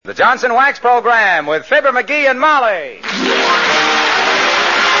The Johnson Wax Program with Fibber, McGee, and Molly.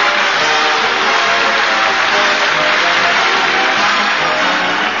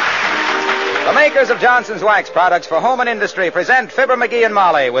 The makers of Johnson's Wax products for home and industry present Fibber, McGee, and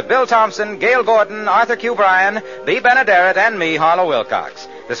Molly with Bill Thompson, Gail Gordon, Arthur Q. Bryan, B. Benaderet, and me, Harlow Wilcox.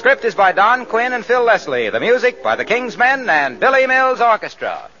 The script is by Don Quinn and Phil Leslie. The music by the King's Men and Billy Mills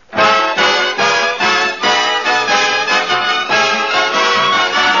Orchestra.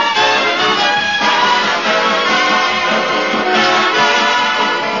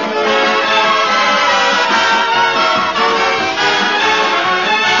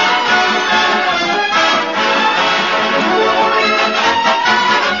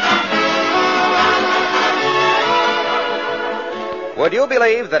 Would you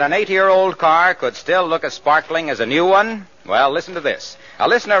believe that an 8-year-old car could still look as sparkling as a new one? Well, listen to this. A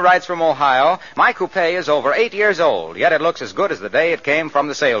listener writes from Ohio, "My coupe is over 8 years old, yet it looks as good as the day it came from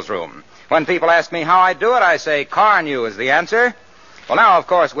the sales room. When people ask me how I do it, I say car new is the answer." Well, now, of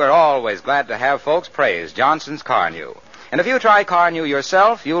course, we're always glad to have folks praise Johnson's Car New. And if you try Car New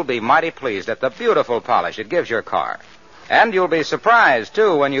yourself, you'll be mighty pleased at the beautiful polish it gives your car. And you'll be surprised,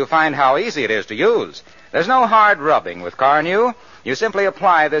 too, when you find how easy it is to use. There's no hard rubbing with Car New. You simply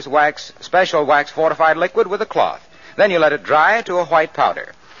apply this special wax-fortified liquid with a cloth. Then you let it dry to a white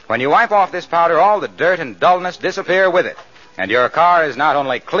powder. When you wipe off this powder, all the dirt and dullness disappear with it. And your car is not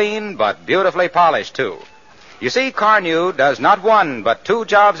only clean, but beautifully polished, too. You see, Car New does not one, but two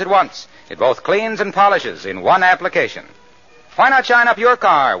jobs at once. It both cleans and polishes in one application. Why not shine up your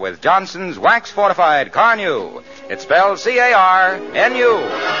car with Johnson's Wax-Fortified Car New? It's spelled C-A-R-N-U.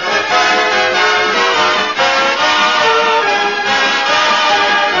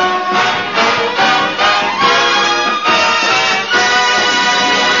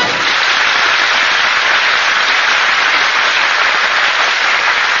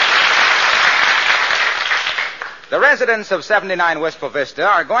 The residents of 79 Wistful Vista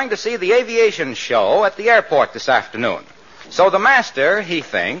are going to see the aviation show at the airport this afternoon. So the master, he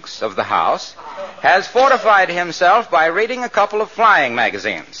thinks, of the house, has fortified himself by reading a couple of flying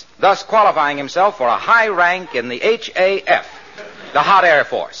magazines, thus qualifying himself for a high rank in the HAF, the Hot Air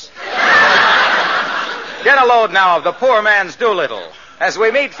Force. Get a load now of the poor man's Doolittle as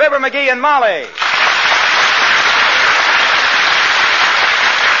we meet Fibber, McGee, and Molly.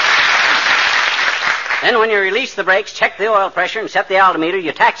 Then when you release the brakes, check the oil pressure, and set the altimeter,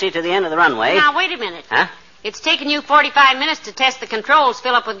 you taxi to the end of the runway. Now, wait a minute. Huh? It's taken you 45 minutes to test the controls,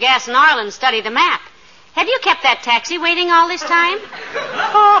 fill up with gas and oil, and study the map. Have you kept that taxi waiting all this time?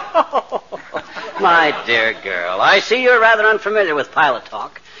 My dear girl, I see you're rather unfamiliar with pilot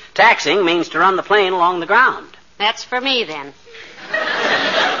talk. Taxiing means to run the plane along the ground. That's for me, then.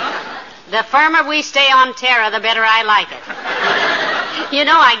 The firmer we stay on Terra, the better I like it. You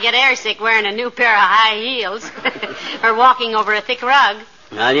know I get airsick wearing a new pair of high heels or walking over a thick rug.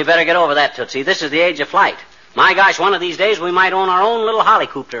 Well, you better get over that, Tootsie. This is the age of flight. My gosh, one of these days we might own our own little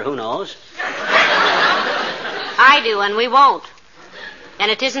helicopter. Who knows? I do, and we won't. And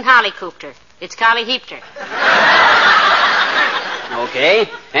it isn't helicopter. It's collie-heapter. Okay.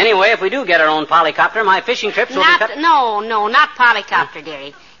 Anyway, if we do get our own polycopter, my fishing trips will be cut... No, not polycopter,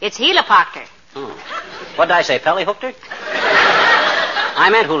 dearie. It's helipopter. Oh. What did I say, pellyhookter? I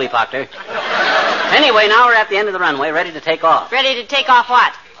meant hulipopter. Anyway, now we're at the end of the runway, ready to take off. Ready to take off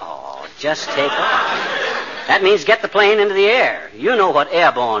what? Oh, just take off. That means get the plane into the air. You know what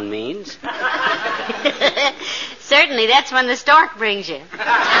airborne means. Certainly, that's when the stork brings you.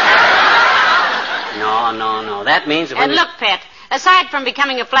 No. That means... And look, Pet, aside from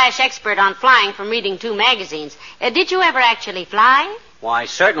becoming a flash expert on flying from reading 2 magazines, did you ever actually fly? Why,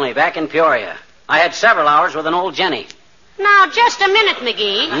 certainly, back in Peoria. I had several hours with an old Jenny. Now, just a minute,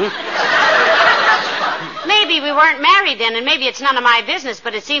 McGee. Maybe we weren't married then, and maybe it's none of my business,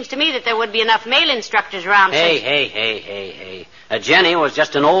 but it seems to me that there would be enough male instructors around. Hey. A Jenny was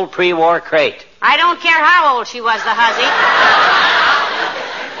just an old pre-war crate. I don't care how old she was, the hussy.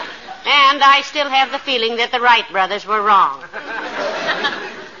 And I still have the feeling that the Wright brothers were wrong.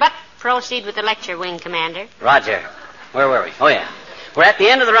 But proceed with the lecture, Wing Commander. Roger. Where were we? Oh, yeah. We're at the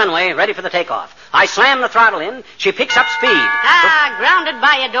end of the runway, ready for the takeoff. I slam the throttle in. She picks up speed. Grounded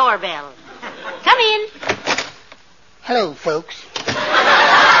by a doorbell. Come in. Hello, folks.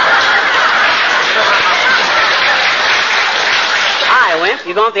 Hi, Wimp.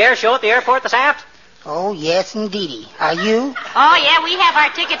 You going to the air show at the airport this aft? Oh, yes, indeedy. Are you? Oh, yeah, we have our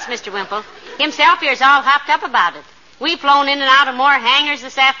tickets, Mr. Wimple. Himself here's all hopped up about it. We've flown in and out of more hangars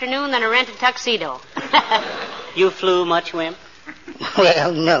this afternoon than a rented tuxedo. You flew much, Wimp?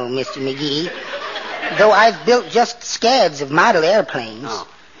 Well, no, Mr. McGee. Though I've built just scads of model airplanes. Oh.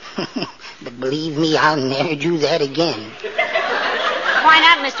 But believe me, I'll never do that again. Why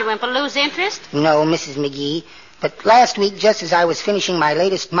not, Mr. Wimple? Lose interest? No, Mrs. McGee. But last week, just as I was finishing my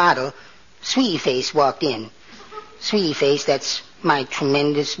latest model, Sweetie Face walked in. Sweetie Face, that's my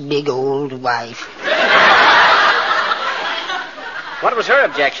tremendous big old wife. What was her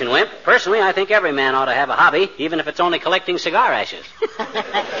objection, Wimp? Personally, I think every man ought to have a hobby, even if it's only collecting cigar ashes.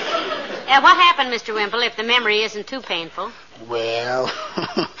 What happened, Mr. Wimple, if the memory isn't too painful? Well,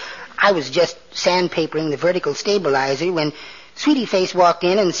 I was just sandpapering the vertical stabilizer when Sweetie Face walked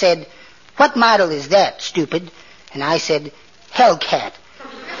in and said, "What model is that, stupid?" And I said, "Hellcat."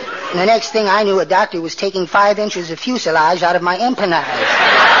 And the next thing I knew, a doctor was taking 5 inches of fuselage out of my empennage.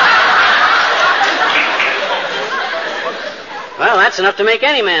 Well, that's enough to make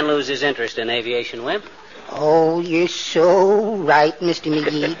any man lose his interest in aviation, Wimp. Oh, you're so right, Mr.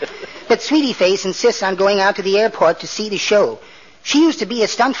 McGee. But Sweetie Face insists on going out to the airport to see the show. She used to be a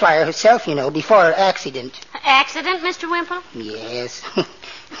stunt flyer herself, you know, before her accident. Accident, Mr. Wimple? Yes.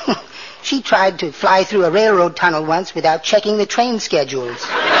 She tried to fly through a railroad tunnel once without checking the train schedules.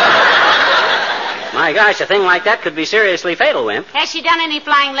 My gosh, a thing like that could be seriously fatal, Wimp. Has she done any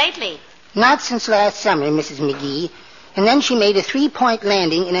flying lately? Not since last summer, Mrs. McGee. And then she made a 3-point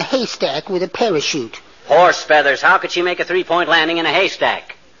landing in a haystack with a parachute. Horse feathers. How could she make a 3-point landing in a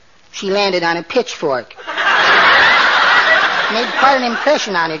haystack? She landed on a pitchfork. Made quite an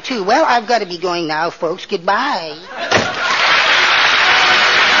impression on her, too. Well, I've got to be going now, folks. Goodbye.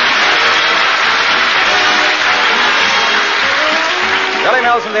 Billy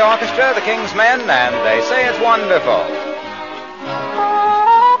Mills and the orchestra, the King's Men, and they say it's wonderful.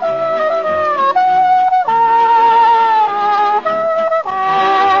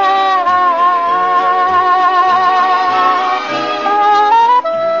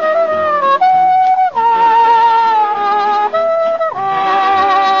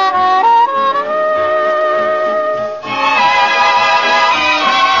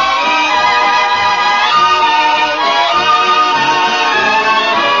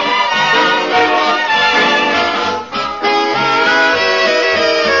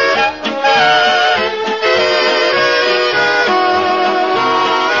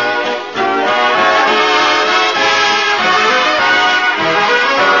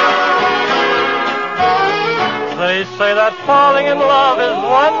 They say that falling in love is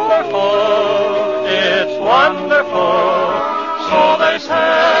wonderful. It's wonderful, so they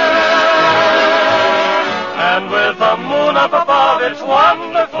say. And with the moon up above, it's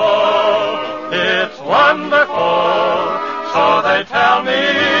wonderful. It's wonderful, so they tell me.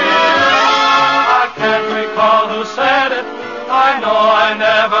 I can't recall who said it. I know I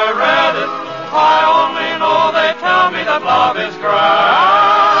never read it. I only know they tell me that love is grand.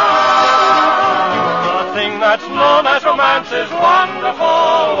 That's known as romance is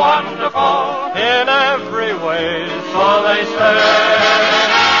wonderful, wonderful in every way, so they say.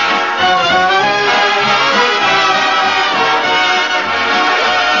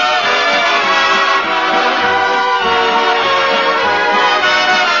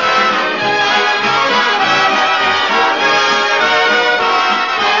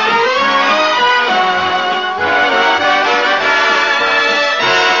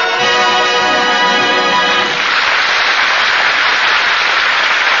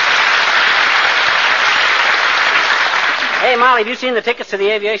 Hey, Molly, have you seen the tickets to the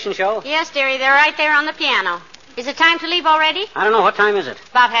aviation show? Yes, dearie, they're right there on the piano. Is it time to leave already? I don't know. What time is it?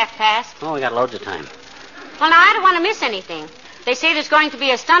 About 1:30. Oh, we got loads of time. Well, now, I don't want to miss anything. They say there's going to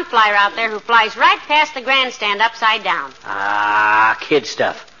be a stunt flyer out there who flies right past the grandstand upside down. Ah, kid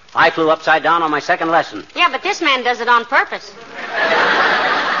stuff. I flew upside down on my second lesson. Yeah, but this man does it on purpose.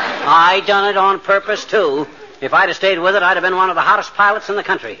 I done it on purpose, too. If I'd have stayed with it, I'd have been one of the hottest pilots in the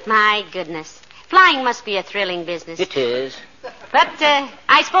country. My goodness. Flying must be a thrilling business. It is. But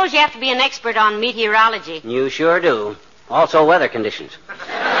I suppose you have to be an expert on meteorology. You sure do. Also weather conditions.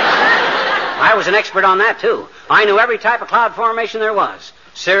 I was an expert on that, too. I knew every type of cloud formation there was.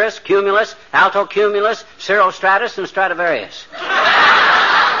 Cirrus, cumulus, altocumulus, cirrostratus, and Stradivarius.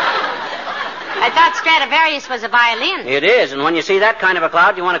 I thought Stradivarius was a violin. It is, and when you see that kind of a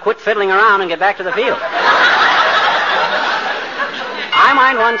cloud, you want to quit fiddling around and get back to the field. I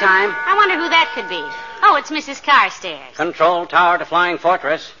mind one time. I wonder who that could be. Oh, it's Mrs. Carstairs. Control tower to Flying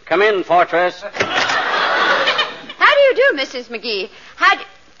Fortress. Come in, Fortress. How do you do, Mrs. McGee?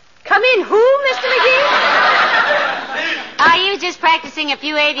 Come in who, Mr. McGee? I was just practicing a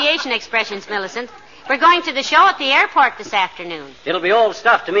few aviation expressions, Millicent. We're going to the show at the airport this afternoon. It'll be old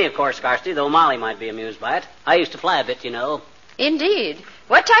stuff to me, of course, Carsty, though Molly might be amused by it. I used to fly a bit, you know. Indeed.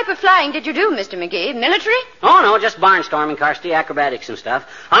 What type of flying did you do, Mr. McGee? Military? Oh, no, just barnstorming, Carsty, acrobatics and stuff.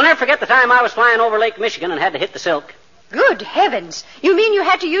 I'll never forget the time I was flying over Lake Michigan and had to hit the silk. Good heavens. You mean you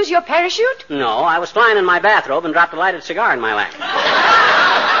had to use your parachute? No, I was flying in my bathrobe and dropped a lighted cigar in my lap.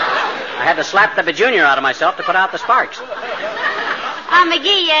 I had to slap the bejunior out of myself to put out the sparks.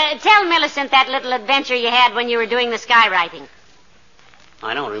 McGee, tell Millicent that little adventure you had when you were doing the skywriting.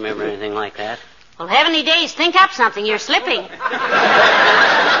 I don't remember anything like that. Well, heavenly days, think up something. You're slipping.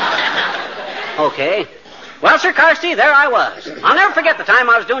 Okay. Well, Sir Carsty, there I was. I'll never forget the time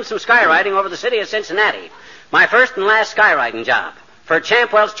I was doing some skywriting over the city of Cincinnati. My first and last skywriting job for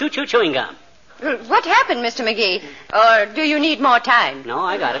Champwell's Choo Choo Chewing Gum. What happened, Mr. McGee? Or do you need more time? No,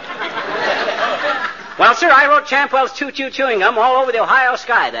 I got it. Well, sir, I wrote Champwell's Choo Choo Chewing Gum all over the Ohio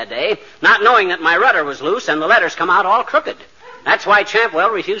sky that day, not knowing that my rudder was loose and the letters come out all crooked. That's why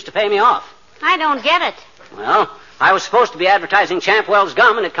Champwell refused to pay me off. I don't get it. Well, I was supposed to be advertising Champwell's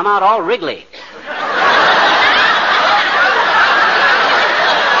gum, and it come out all wriggly.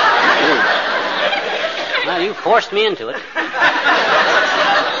 Well, you forced me into it.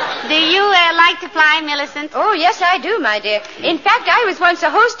 Do you like to fly, Millicent? Oh, yes, I do, my dear. In fact, I was once a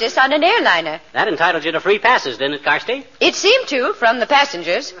hostess on an airliner. That entitled you to free passes, didn't it, Carsty? It seemed to, from the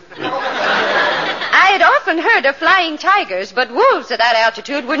passengers. I had often heard of flying tigers, but wolves at that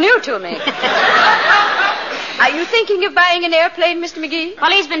altitude were new to me. Are you thinking of buying an airplane, Mr. McGee?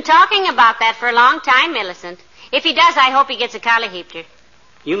 Well, he's been talking about that for a long time, Millicent. If he does, I hope he gets a Colliheapter.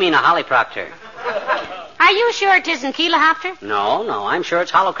 You mean a Hollyproctor? Are you sure it isn't Keelahopter? No, I'm sure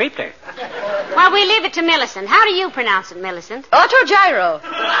it's Hollocreepter. Well, we leave it to Millicent. How do you pronounce it, Millicent? Autogyro.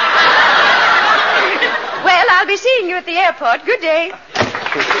 Well, I'll be seeing you at the airport. Good day.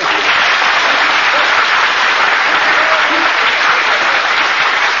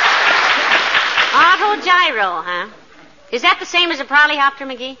 Autogyro, huh? Is that the same as a Polyhopter,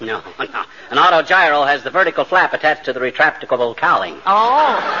 McGee? No. An autogyro has the vertical flap attached to the retractable cowling.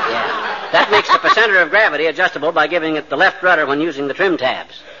 Oh. Yeah. That makes the center of gravity adjustable by giving it the left rudder when using the trim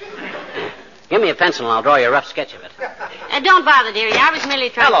tabs. Give me a pencil and I'll draw you a rough sketch of it. Don't bother, dearie. I was merely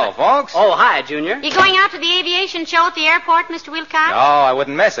trying Hello, folks. Oh, hi, Junior. You going out to the aviation show at the airport, Mr. Wilcox? No, I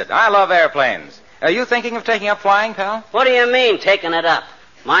wouldn't miss it. I love airplanes. Are you thinking of taking up flying, pal? What do you mean, taking it up?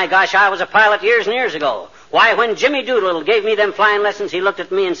 My gosh, I was a pilot years and years ago. Why, when Jimmy Doolittle gave me them flying lessons, he looked at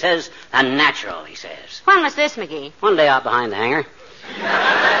me and says, "A natural," he says. When was this, McGee? One day out behind the hangar.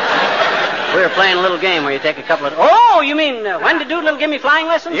 We were playing a little game where you take a couple of... Oh, you mean, when did Doolittle give me flying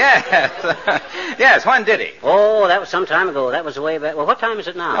lessons? Yes. Yes, when did he? Oh, that was some time ago. That was way back. Well, what time is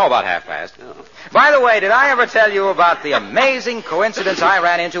it now? Oh, about half past. Oh. By the way, did I ever tell you about the amazing coincidence I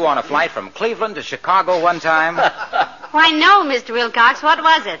ran into on a flight from Cleveland to Chicago one time? Why, no, Mr. Wilcox. What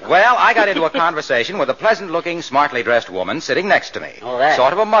was it? Well, I got into a conversation with a pleasant-looking, smartly dressed woman sitting next to me. Oh, that.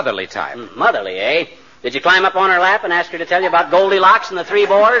 Sort of a motherly type. Motherly, eh? Did you climb up on her lap and ask her to tell you about Goldilocks and the three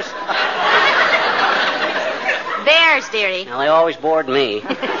boars? Bears, dearie. Well, they always bored me.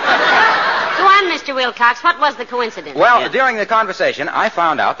 Go on, Mr. Wilcox. What was the coincidence? Well, during the conversation, I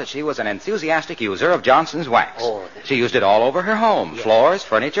found out that she was an enthusiastic user of Johnson's wax. Oh. She used it all over her home. Yeah. Floors,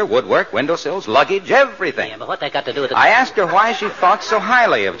 furniture, woodwork, windowsills, luggage, everything. Yeah, but what that got to do with it? I asked her why she thought so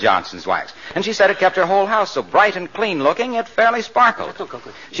highly of Johnson's wax. And she said it kept her whole house so bright and clean looking, it fairly sparkled.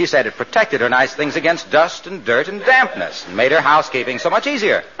 She said it protected her nice things against dust and dirt and dampness and made her housekeeping so much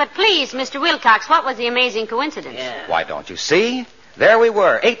easier. But please, Mr. Wilcox, what was the amazing coincidence? Yeah. Why, don't you see? There we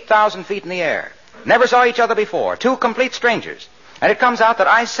were, 8,000 feet in the air. Never saw each other before, two complete strangers. And it comes out that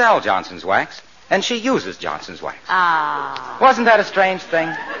I sell Johnson's wax, and she uses Johnson's wax. Ah. Wasn't that a strange thing?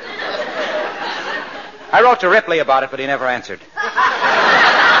 I wrote to Ripley about it, but he never answered.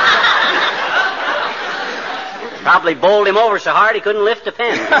 Probably bowled him over so hard he couldn't lift a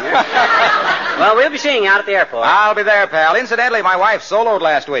pen. Well, we'll be seeing you out at the airport. I'll be there, pal. Incidentally, my wife soloed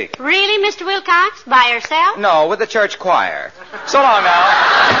last week. Really, Mr. Wilcox? By herself? No, with the church choir. So long now.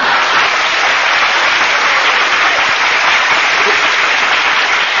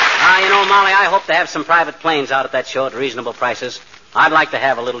 You know, Molly, I hope to have some private planes out at that show at reasonable prices. I'd like to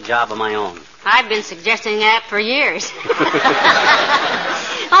have a little job of my own. I've been suggesting that for years.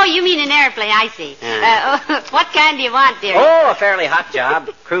 Oh, you mean an airplane, I see. Yeah. What kind do you want, dear? Oh, a fairly hot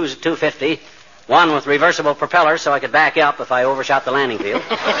job. Cruise at 250. One with reversible propellers so I could back up if I overshot the landing field.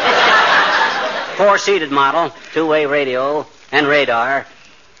 4-seated model, 2-way radio, and radar.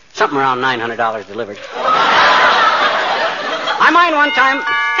 Something around $900 delivered. I mind one time...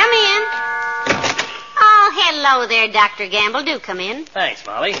 Come in. Oh, hello there, Dr. Gamble. Do come in. Thanks,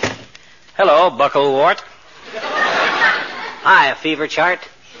 Molly. Hello, Bucklewort. Hi, a fever chart.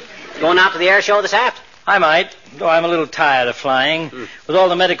 Going out to the air show this aft? I might, though I'm a little tired of flying. With all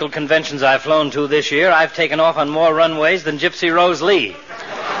the medical conventions I've flown to this year, I've taken off on more runways than Gypsy Rose Lee.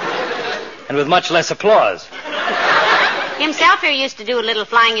 And with much less applause. Himself here used to do a little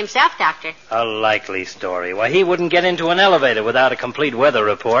flying himself, Doctor. A likely story. Why, he wouldn't get into an elevator without a complete weather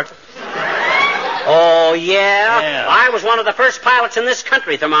report. Oh, yeah? I was one of the first pilots in this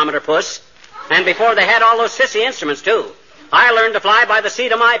country, Thermometer Puss. And before they had all those sissy instruments, too. I learned to fly by the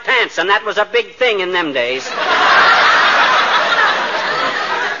seat of my pants, and that was a big thing in them days.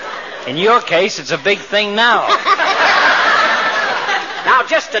 In your case, it's a big thing now. Now,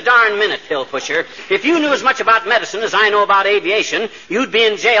 just a darn minute, Pill Pusher. If you knew as much about medicine as I know about aviation, you'd be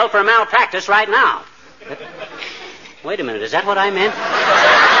in jail for malpractice right now. Wait a minute, is that what I meant?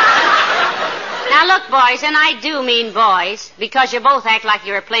 Now, look, boys, and I do mean boys, because you both act like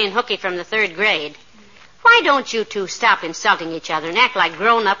you were playing hooky from the 3rd grade. Why don't you two stop insulting each other and act like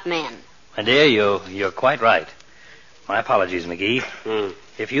grown-up men? My dear, you're quite right. My apologies, McGee.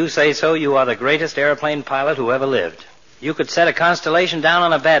 If you say so, you are the greatest airplane pilot who ever lived. You could set a constellation down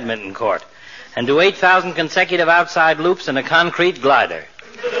on a badminton court and do 8,000 consecutive outside loops in a concrete glider.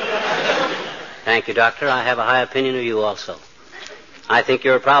 Thank you, Doctor. I have a high opinion of you also. I think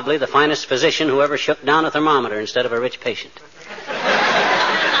you're probably the finest physician who ever shook down a thermometer instead of a rich patient.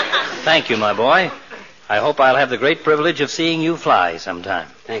 Thank you, my boy. I hope I'll have the great privilege of seeing you fly sometime.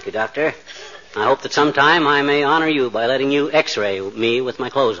 Thank you, Doctor. I hope that sometime I may honor you by letting you x-ray me with my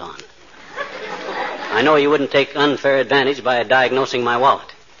clothes on. I know you wouldn't take unfair advantage by diagnosing my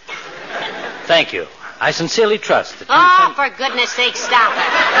wallet. Thank you. I sincerely trust that Oh, for goodness sake, stop it.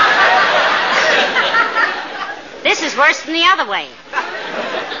 This is worse than the other way.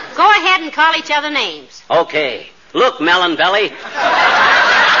 Go ahead and call each other names. Okay. Look, Melon Belly.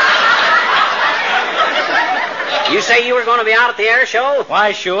 You say you were going to be out at the air show?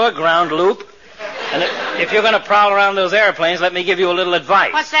 Why, sure, ground loop. And if you're going to prowl around those airplanes, let me give you a little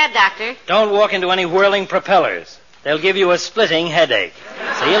advice. What's that, Doctor? Don't walk into any whirling propellers. They'll give you a splitting headache.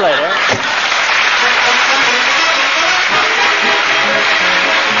 See you later.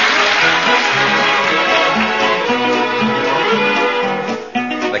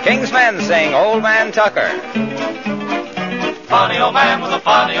 The King's Men sing Old Man Tucker. Funny old man with a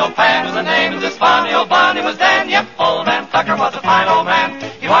funny old pan, and the name of this funny old bunny was Dan. Yep, old man Tucker was a fine old man.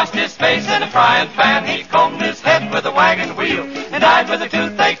 He washed his face in a frying pan. He combed his head with a wagon wheel and died with a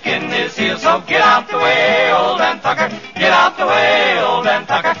toothache in his heel. So get out the way, old man Tucker. Get out the way, old man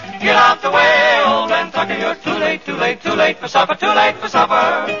Tucker. Get out the way, old man Tucker. You're too late, too late, too late for supper, too late for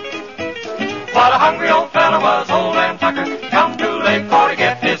supper. What a hungry old fella was old man Tucker. Come too late for to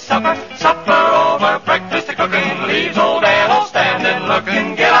get his supper. Supper over, breakfast a cooking, leaves old Dan all standing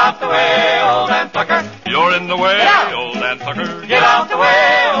looking. Get out the way, old man Tucker. You're in the way, old man Tucker. Get out the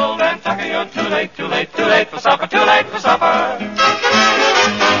way, old man Tucker. You're too late, too late, too late for supper, too late for supper.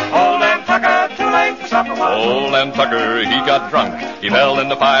 Old man Tucker, too late for supper. Old man Tucker, he got drunk. He fell in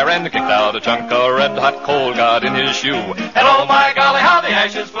the fire and kicked out a chunk. A red-hot coal got in his shoe. And oh my golly, how the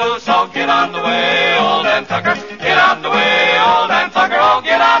ashes flew. So get on the way, old man Tucker. Get on the way, old man Tucker. Oh,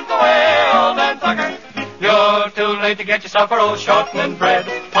 get on the way, old man Tucker. You're too late to get your supper, old shortening bread.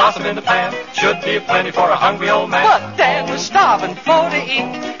 Possum in the pan, should be plenty for a hungry old man. But Dan was starving for to eat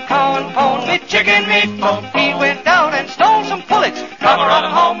corn pone meat, chicken meat. He went down and stole some pullets. Come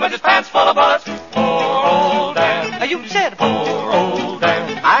running home with his pants full of bullets. Poor old Dan. You said poor old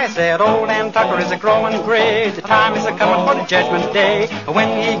Dan. I said old Dan Tucker is a growing gray. The time is a coming for the judgment day. When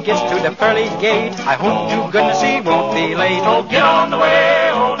he gets to the pearly gate, I hope to goodness he won't be late. Oh, get on the way,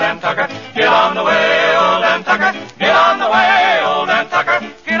 old Dan Tucker. Get on the way, old Dan Tucker. Get on the way, old Dan Tucker.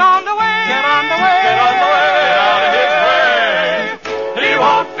 Get on the way, get on the way, get on the way, out of his way. He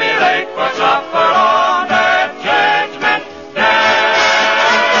won't be late for supper on that judgment day.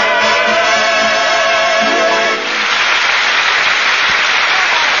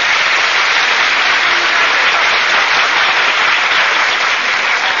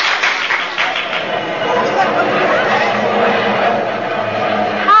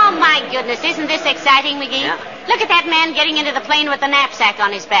 Oh, my goodness, isn't this exciting, McGee? Yeah. Look at that man getting into the plane with the knapsack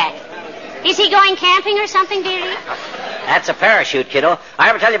on his back. Is he going camping or something, dearie? That's a parachute, kiddo. I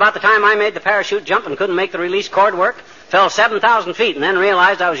ever tell you about the time I made the parachute jump and couldn't make the release cord work? Fell 7,000 feet and then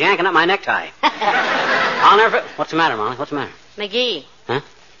realized I was yanking up my necktie. I'll never... What's the matter, Molly? What's the matter? McGee. Huh?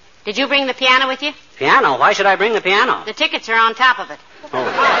 Did you bring the piano with you? Piano? Why should I bring the piano? The tickets are on top of it.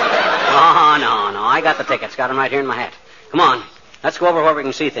 Oh, no. I got the tickets. Got them right here in my hat. Come on. Let's go over where we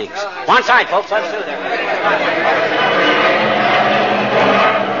can see things. One side, folks. Let's do there.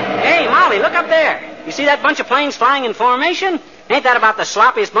 Hey, Molly, look up there. You see that bunch of planes flying in formation? Ain't that about the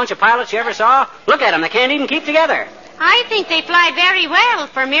sloppiest bunch of pilots you ever saw? Look at them. They can't even keep together. I think they fly very well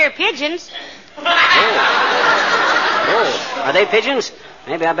for mere pigeons. Oh, are they pigeons?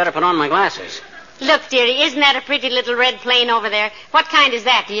 Maybe I better put on my glasses. Look, dearie, isn't that a pretty little red plane over there? What kind is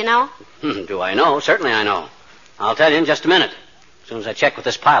that, do you know? Do I know? Certainly I know. I'll tell you in just a minute, as soon as I check with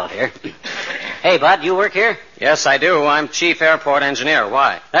this pilot here. Hey, Bud, you work here? Yes, I do. I'm chief airport engineer.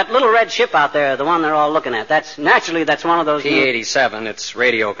 Why? That little red ship out there, the one they're all looking at, that's one of those... P-87. It's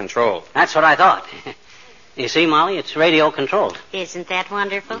radio controlled. That's what I thought. You see, Molly, it's radio controlled. Isn't that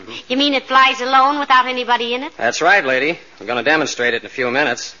wonderful? You mean it flies alone without anybody in it? That's right, lady. We're going to demonstrate it in a few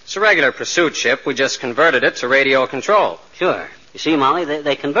minutes. It's a regular pursuit ship. We just converted it to radio control. Sure. You see, Molly,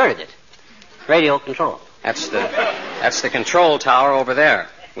 they converted it. Radio control. That's the control tower over there.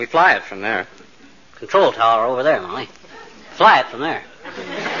 We fly it from there. Control tower over there, Molly. Fly it from there.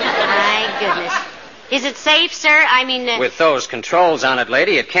 My goodness. Is it safe, sir? I mean... With those controls on it,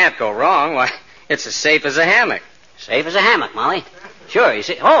 lady, it can't go wrong. Why, it's as safe as a hammock. Safe as a hammock, Molly. Sure, you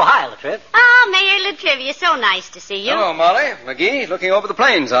see... Oh, hi, Latriv. Oh, Mayor Latrivia, so nice to see you. Hello, Molly. McGee, looking over the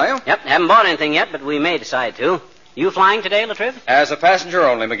planes, are you? Yep, haven't bought anything yet, but we may decide to. You flying today, Latriv? As a passenger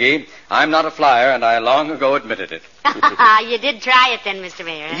only, McGee. I'm not a flyer, and I long ago admitted it. You did try it then, Mr.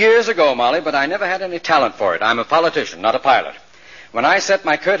 Mayor. Years ago, Molly, but I never had any talent for it. I'm a politician, not a pilot. When I set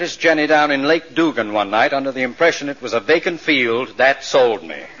my Curtis Jenny down in Lake Dugan one night under the impression it was a vacant field, that sold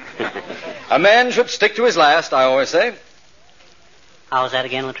me. A man should stick to his last, I always say. How was that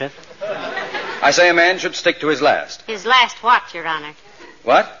again, Latriv? I say a man should stick to his last. His last what, Your Honor?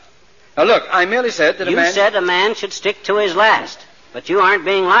 What? Now, look, I merely said that You said a man should stick to his last, but you aren't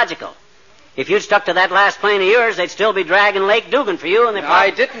being logical. If you'd stuck to that last plane of yours, they'd still be dragging Lake Dugan for you, and they... I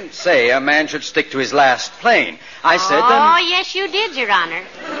didn't say a man should stick to his last plane. I said that... Oh, yes, you did, Your Honor.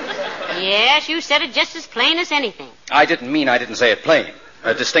 Yes, you said it just as plain as anything. I didn't say it plain,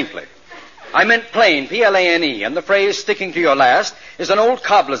 distinctly. I meant plain, P-L-A-N-E, and the phrase sticking to your last is an old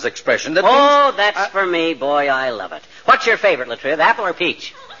cobbler's expression that means... that's for me, boy, I love it. What's your favorite, Latriv, apple or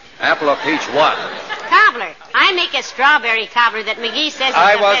peach? Apple or peach what? Cobbler. I make a strawberry cobbler that McGee says is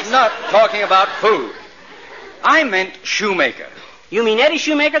I the was best. not talking about food. I meant shoemaker. You mean Eddie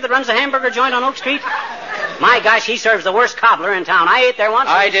Shoemaker that runs the hamburger joint on Oak Street? My gosh, he serves the worst cobbler in town. I ate there once.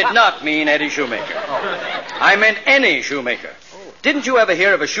 I did not mean Eddie Shoemaker. Oh. I meant any shoemaker. Didn't you ever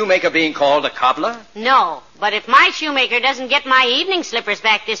hear of a shoemaker being called a cobbler? No, but if my shoemaker doesn't get my evening slippers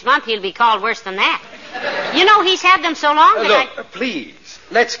back this month, he'll be called worse than that. You know, he's had them so long that please,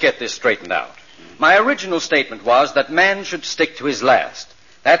 let's get this straightened out. My original statement was that man should stick to his last.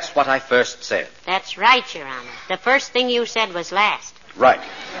 That's what I first said. That's right, Your Honor. The first thing you said was last. Right.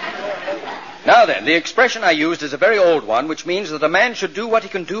 Now then, the expression I used is a very old one, which means that a man should do what he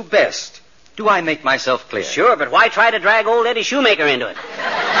can do best. Do I make myself clear? Sure, but why try to drag old Eddie Shoemaker into it?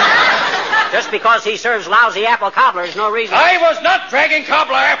 Just because he serves lousy apple cobbler is no reason... I was not dragging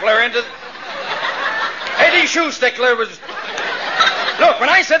cobbler appler into... Eddie Shoestickler was... Look, when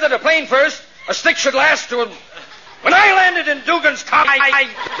I said that a plane first, a stick should last to a... When I landed in Dugan's car,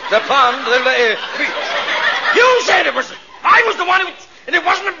 the pond... You said it was... I was the one who... And it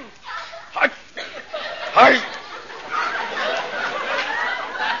wasn't...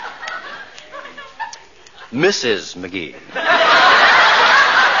 Mrs. McGee.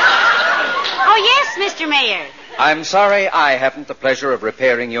 Oh, yes, Mr. Mayor. I'm sorry I haven't the pleasure of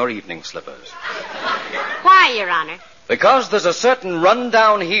repairing your evening slippers. Why, Your Honor? Because there's a certain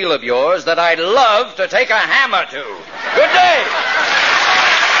run-down heel of yours that I'd love to take a hammer to. Good day.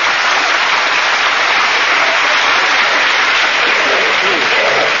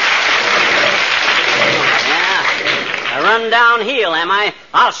 Run down heel, am I?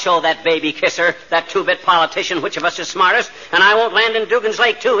 I'll show that baby kisser, that two-bit politician, which of us is smartest, and I won't land in Dugan's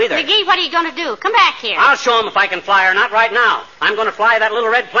Lake, too, either. McGee, what are you going to do? Come back here. I'll show him if I can fly or not right now. I'm going to fly that little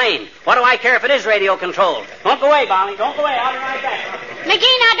red plane. What do I care if it is radio-controlled? Don't go away, Bonnie. Don't go away. I'll be right back.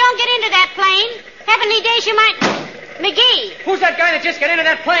 McGee, now don't get into that plane. Heavenly days, you might... McGee. Who's that guy that just got into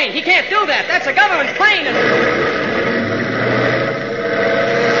that plane? He can't do that. That's a government plane.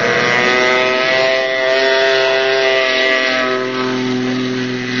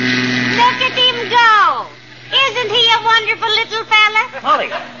 Isn't he a wonderful little fella?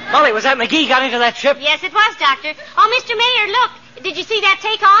 Molly, was that McGee got into that ship? Yes, it was, Doctor. Oh, Mr. Mayor, look. Did you see that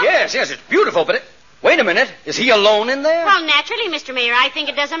takeoff? Yes, it's beautiful, but wait a minute. Is he alone in there? Well, naturally, Mr. Mayor. I think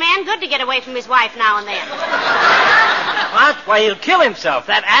it does a man good to get away from his wife now and then. What? Why, he'll kill himself.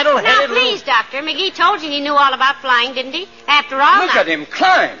 That addle-headed... Now, please, Doctor. McGee told you he knew all about flying, didn't he? After all... Look at him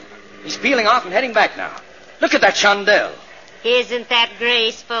climb. He's peeling off and heading back now. Look at that chandelle. Isn't that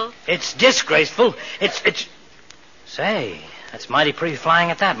graceful? It's disgraceful. It's... Say, That's mighty pretty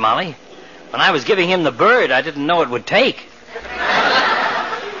flying at that, Molly. When I was giving him the bird, I didn't know it would take.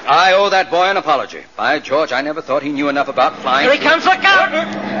 I owe that boy an apology. By George, I never thought he knew enough about flying. Here he comes, look out!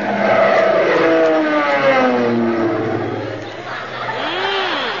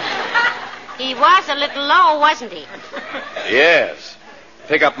 He was a little low, wasn't he? Yes.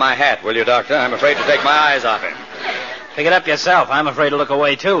 Pick up my hat, will you, Doctor? I'm afraid to take my eyes off him. Pick it up yourself. I'm afraid to look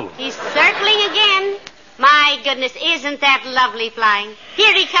away, too. He's circling again. My goodness, isn't that lovely flying?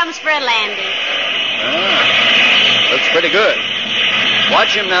 Here he comes for a landing. Looks pretty good.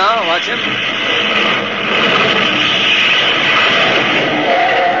 Watch him now, watch him.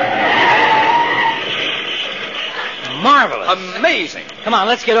 Marvelous. Amazing. Come on,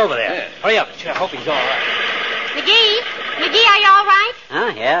 let's get over there. Yeah. Hurry up. I hope he's all right. McGee, are you all right?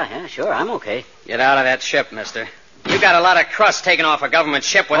 Yeah, sure, I'm okay. Get out of that ship, mister. You got a lot of crust taken off a government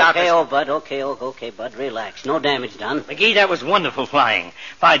ship without... Okay, old Bud, okay, Bud, relax. No damage done. McGee, that was wonderful flying.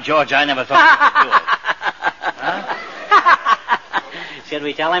 By George, I never thought you could do it. Huh? Should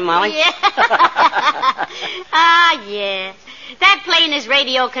we tell him, Molly? Yeah. Yeah. That plane is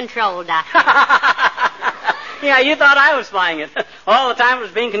radio controlled, Doctor. Yeah, you thought I was flying it. All the time it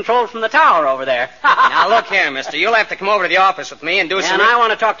was being controlled from the tower over there. Now, look here, mister. You'll have to come over to the office with me and do some... And I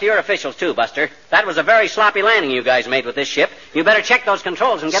want to talk to your officials, too, Buster. That was a very sloppy landing you guys made with this ship. You better check those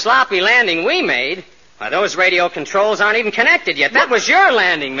controls and get... Sloppy landing we made? Why, those radio controls aren't even connected yet. That was your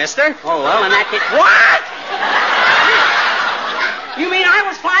landing, mister. Oh, well, in that case... What? You mean I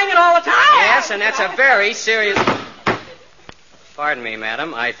was flying it all the time? Yes, and that's a very serious... Pardon me,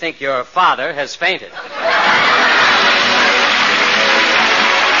 madam. I think your father has fainted.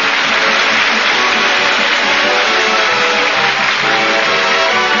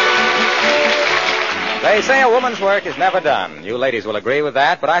 They say a woman's work is never done. You ladies will agree with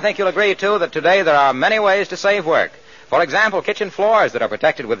that, but I think you'll agree, too, that today there are many ways to save work. For example, kitchen floors that are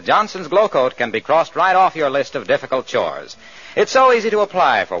protected with Johnson's Glow Coat can be crossed right off your list of difficult chores. It's so easy to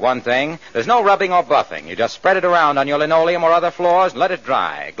apply, for one thing. There's no rubbing or buffing. You just spread it around on your linoleum or other floors and let it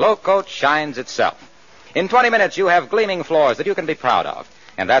dry. Glow Coat shines itself. In 20 minutes, you have gleaming floors that you can be proud of.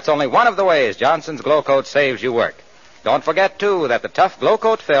 And that's only one of the ways Johnson's Glow Coat saves you work. Don't forget, too, that the tough Glow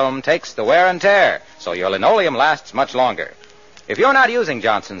Coat film takes the wear and tear, so your linoleum lasts much longer. If you're not using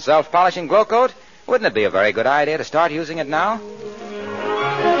Johnson's self-polishing Glow Coat, wouldn't it be a very good idea to start using it now?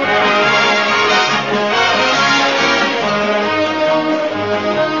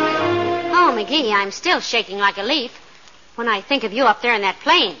 Oh, McGee, I'm still shaking like a leaf when I think of you up there in that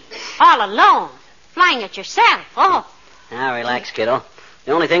plane, all alone, flying it yourself. Oh. Now, relax, kiddo.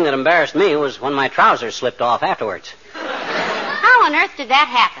 The only thing that embarrassed me was when my trousers slipped off afterwards. How on earth did that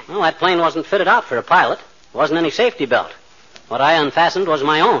happen? Well, that plane wasn't fitted out for a pilot. There wasn't any safety belt. What I unfastened was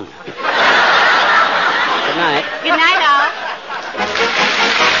my own. Good night. Good night, all.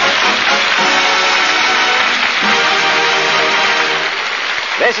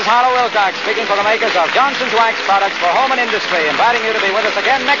 This is Harlow Wilcox speaking for the makers of Johnson's Wax Products for Home and Industry, inviting you to be with us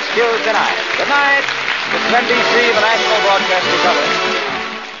again next Tuesday night. Good night. This is NBC, the National Broadcasting Company.